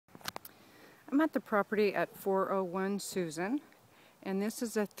I'm at the property at 401 Susan, and this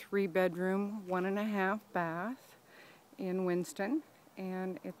is a 3-bedroom, 1.5 bath in Winston,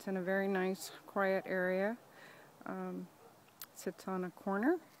 and it's in a very nice, quiet area. Sits on a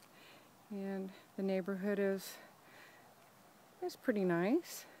corner, and the neighborhood is pretty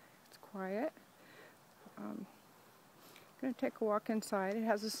nice. It's quiet. I'm going to take a walk inside. It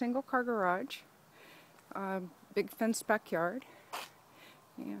has a single-car garage, big fenced backyard,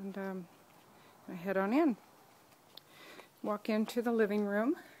 and I head on in. Walk into the living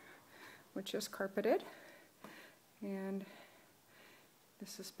room, which is carpeted, and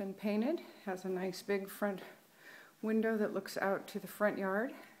this has been painted. Has a nice big front window that looks out to the front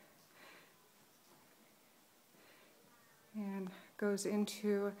yard, and goes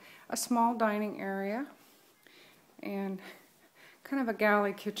into a small dining area and kind of a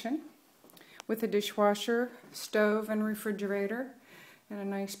galley kitchen with a dishwasher, stove, and refrigerator, and a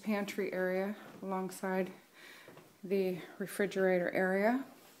nice pantry area alongside the refrigerator area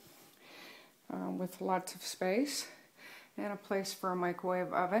with lots of space and a place for a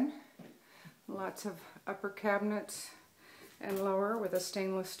microwave oven. Lots of upper cabinets and lower with a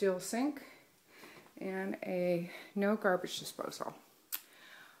stainless steel sink and a no garbage disposal.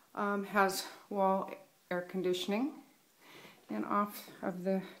 Has wall air conditioning, and off of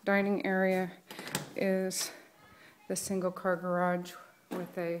the dining area is the single car garage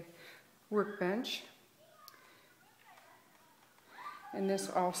with a workbench, and this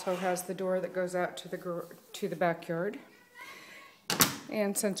also has the door that goes out to the backyard.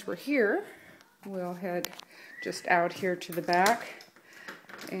 And since we're here, we'll head just out here to the back,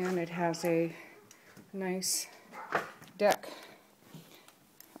 and it has a nice deck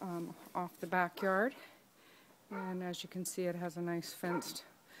off the backyard, and as you can see, it has a nice fenced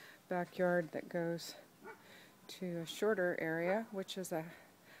backyard that goes to a shorter area, which is a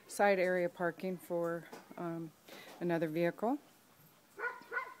side area parking for another vehicle.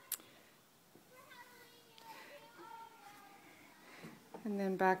 And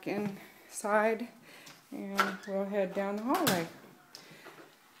then back inside, and we'll head down the hallway.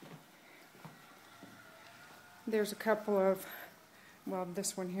 There's a couple of, well,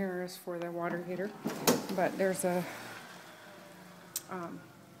 this one here is for the water heater, but there's a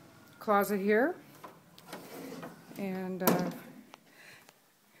closet here, and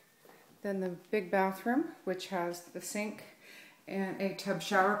then the big bathroom, which has the sink and a tub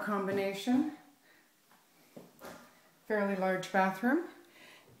shower combination. Fairly large bathroom,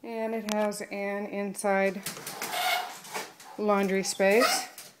 and it has an inside laundry space,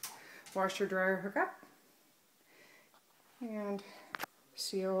 washer dryer hookup, and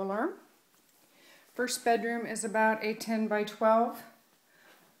CO alarm. First bedroom is about a 10 by 12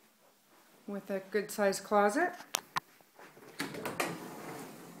 with a good sized closet.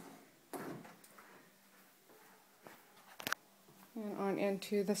 And on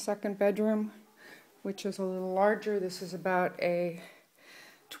into the second bedroom, which is a little larger. This is about a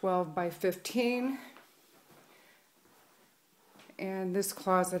 12 by 15. And this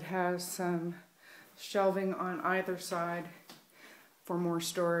closet has some shelving on either side for more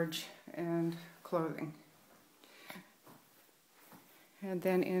storage and clothing. And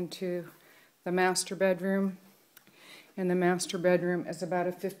then into the master bedroom. And the master bedroom is about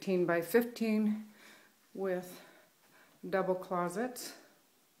a 15 by 15 with double closets.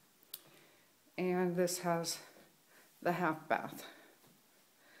 And this has the half bath.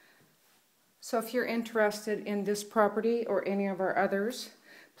 So if you're interested in this property or any of our others,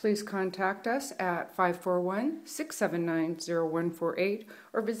 please contact us at 541-679-0148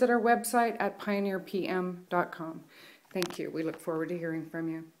 or visit our website at pioneerpm.com. Thank you. We look forward to hearing from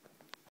you.